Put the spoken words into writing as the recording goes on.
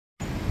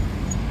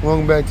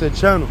Welcome back to the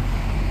channel.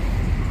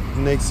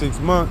 The next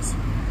 6 months,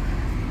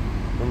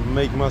 I'm gonna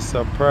make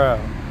myself proud.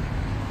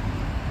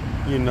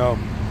 You know,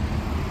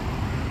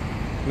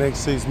 next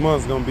 6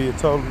 months gonna be a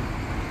totally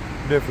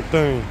different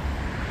thing.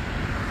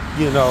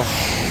 You know,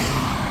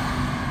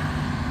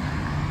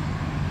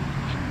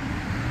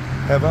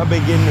 have I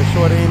been getting the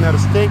short end of the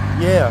stick?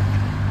 Yeah.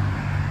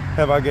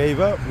 Have I gave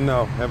up?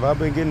 No. Have I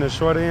been getting the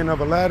short end of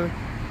the ladder?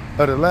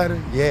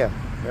 Yeah.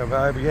 Have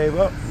I ever gave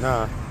up?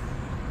 Nah.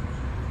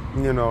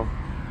 You know.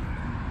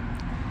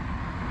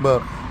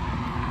 But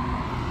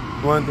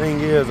one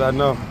thing is, I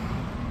know,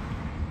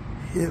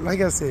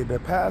 like I said, the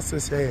pastor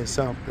said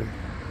something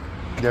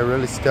that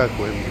really stuck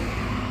with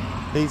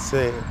me. He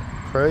said,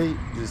 pray,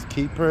 just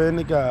keep praying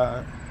to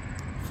God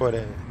for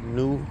that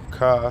new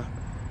car,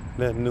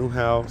 that new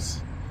house.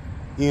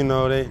 They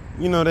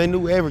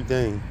knew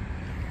everything.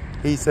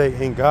 He said,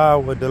 and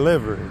God will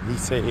deliver it. He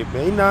said, it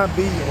may not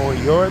be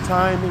on your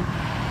timing,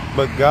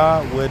 but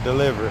God will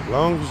deliver it, as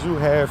long as you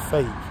have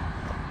faith.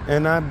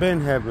 And I've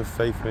been having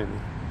faith in it.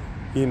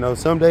 You know,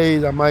 some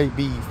days I might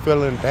be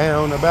feeling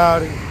down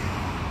about it,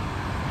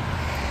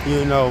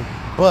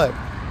 but,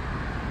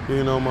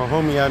 my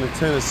homie out in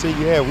Tennessee,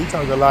 yeah, we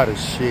talk a lot of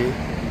shit,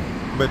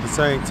 but at the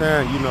same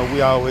time,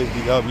 we always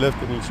be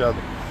uplifting each other.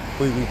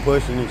 We be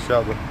pushing each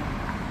other.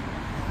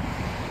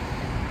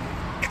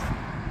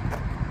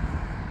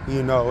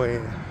 And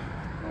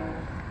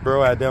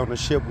bro out there on the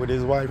ship with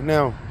his wife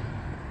now,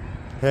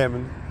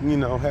 having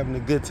a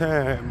good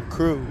time, having a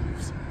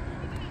cruise,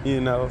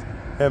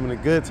 having a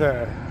good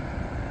time.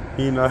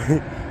 He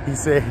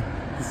said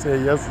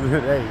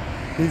yesterday,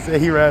 he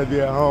said he'd rather be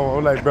at home.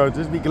 I'm like, bro,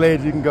 just be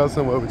glad you can go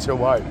somewhere with your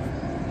wife.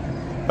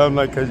 I'm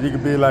like, cause you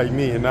can be like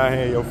me and not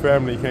have your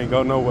family, can't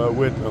go nowhere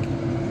with them.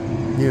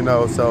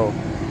 So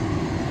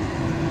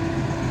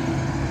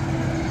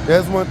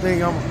that's one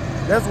thing I'm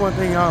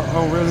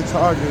really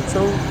targeting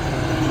too.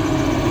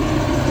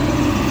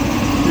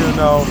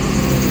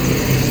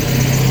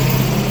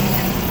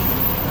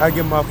 I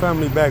get my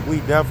family back, we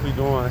definitely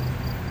doing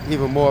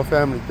even more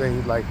family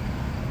things. Like,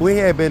 we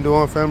had been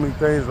doing family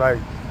things, like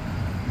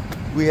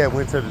we had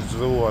went to the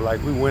zoo, or like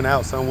we went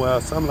out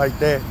somewhere, something like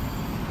that,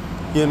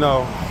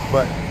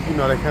 but they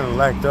kind of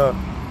lacked up,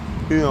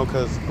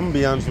 because I'm gonna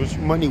be honest with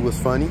you, money was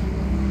funny,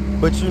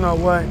 but you know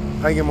what,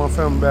 I get my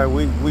family back,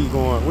 we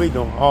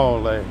doing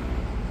all that,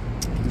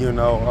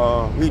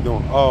 we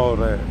doing all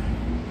that,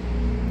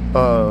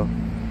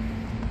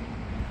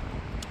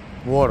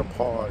 water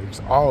parks,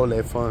 all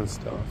that fun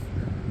stuff,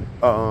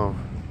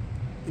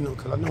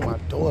 because I know my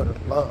daughter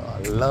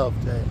love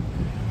that.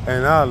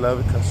 And I love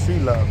it because she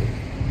love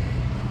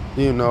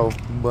it.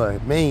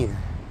 But man,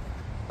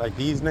 like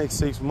these next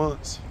 6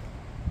 months,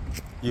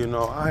 I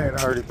had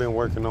already been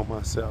working on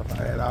myself.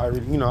 I had already,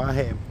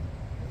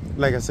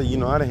 like I said, I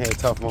done had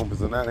tough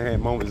moments, and I done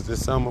had moments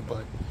this summer,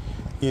 but,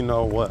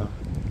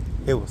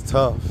 it was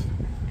tough.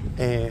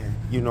 And,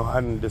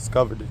 I done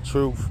discovered the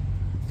truth,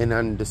 and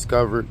I done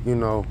discovered,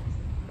 the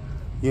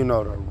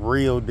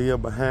real deal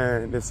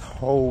behind this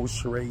whole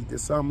charade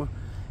this summer.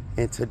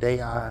 And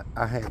today I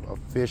have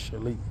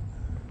officially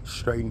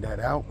straightened that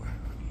out,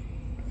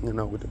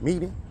 with the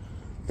meeting.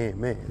 And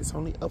man, it's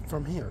only up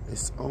from here.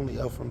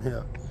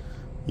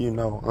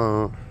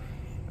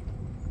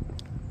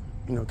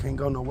 Can't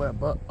go nowhere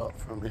but up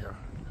from here.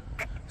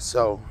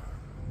 So,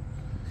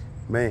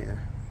 man,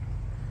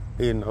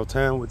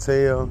 time will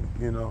tell,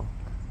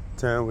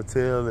 time will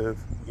tell if,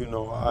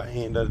 our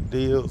end of the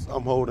deals.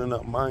 I'm holding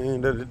up my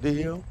end of the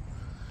deal,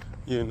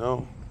 and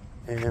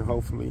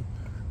hopefully,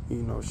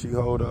 she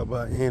hold up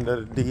her end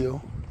of the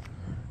deal.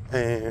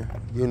 And,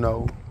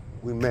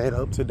 we met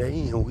up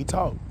today and we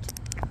talked.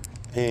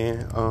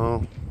 And,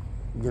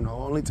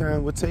 only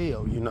time will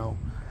tell,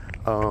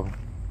 but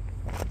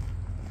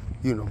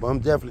I'm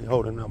definitely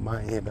holding up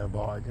my end of the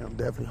bargain. I'm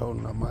definitely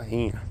holding up my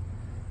end.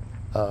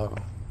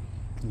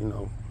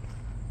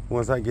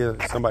 Once I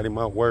give somebody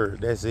my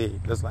word, that's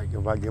it. That's like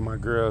if I give my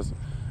girls,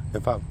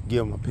 if I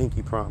give them a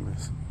pinky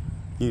promise,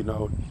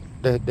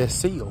 that's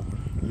sealed,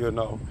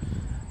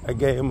 I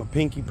gave him a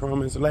pinky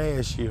promise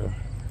last year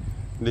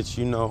that,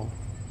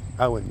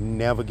 I would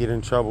never get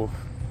in trouble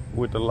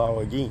with the law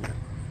again.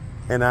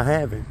 And I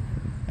haven't.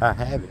 I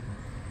haven't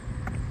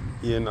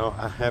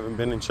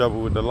been in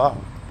trouble with the law.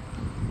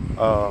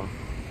 But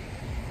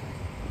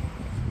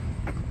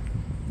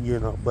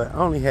I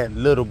only had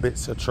little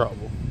bits of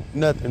trouble.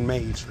 Nothing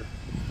major.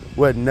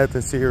 Wasn't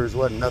nothing serious,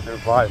 wasn't nothing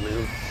violent. It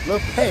was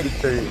little petty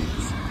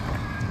things.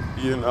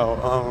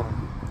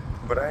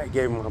 But I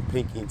gave him a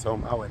pinky and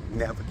told him I would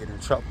never get in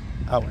trouble.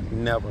 I would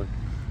never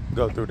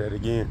go through that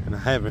again. And I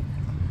haven't.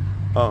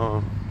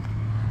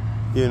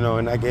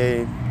 And I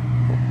gave,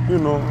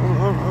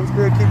 I'm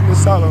still keeping it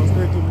solid. I'm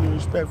still keeping it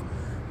respectful.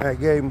 I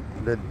gave him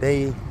the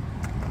day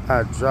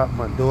I dropped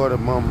my daughter,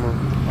 my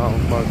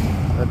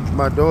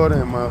daughter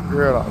and my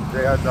girl off. The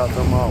day I dropped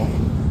them off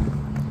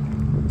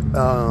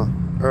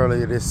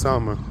earlier this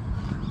summer.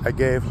 I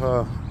gave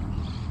her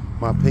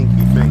my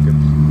pinky finger.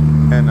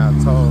 And I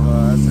told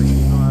her, I said,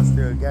 I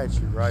still got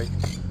you, right?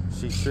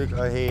 She shook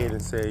her head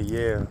and said,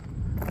 yeah.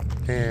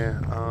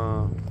 And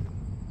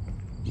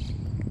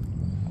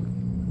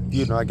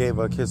you know, I gave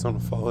her a kiss on the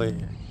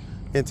forehead.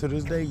 And to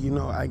this day, you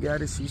know, I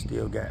got it, she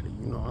still got it.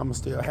 You know, I'ma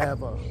still have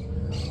her.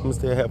 I'ma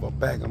still have her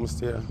back. I'ma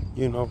still,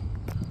 you know,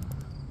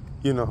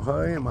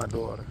 her and my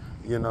daughter,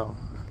 you know.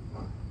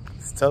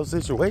 It's a tough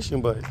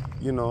situation, but,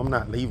 you know, I'm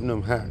not leaving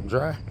them high and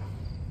dry.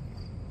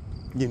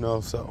 You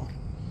know, so,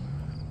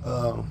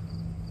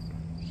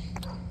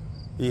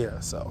 yeah,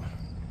 so.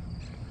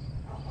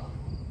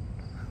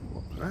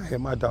 I hear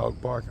my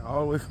dog barking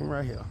all the way from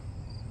right here.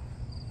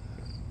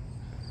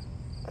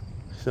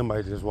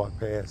 Somebody just walked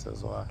past,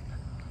 that's why.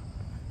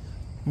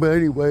 But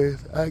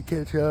anyways, I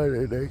catch y'all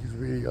in the next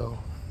video.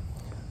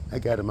 I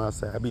got him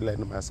outside. I be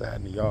letting him outside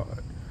in the yard.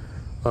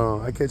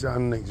 I catch y'all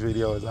in the next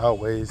video. As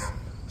always,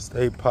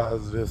 stay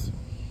positive,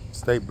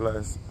 stay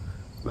blessed,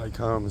 like,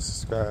 comment,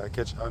 subscribe.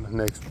 Catch y'all in the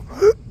next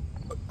one.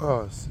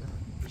 Oh,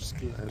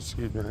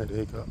 excuse me, I had to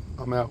hiccup.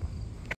 I'm out.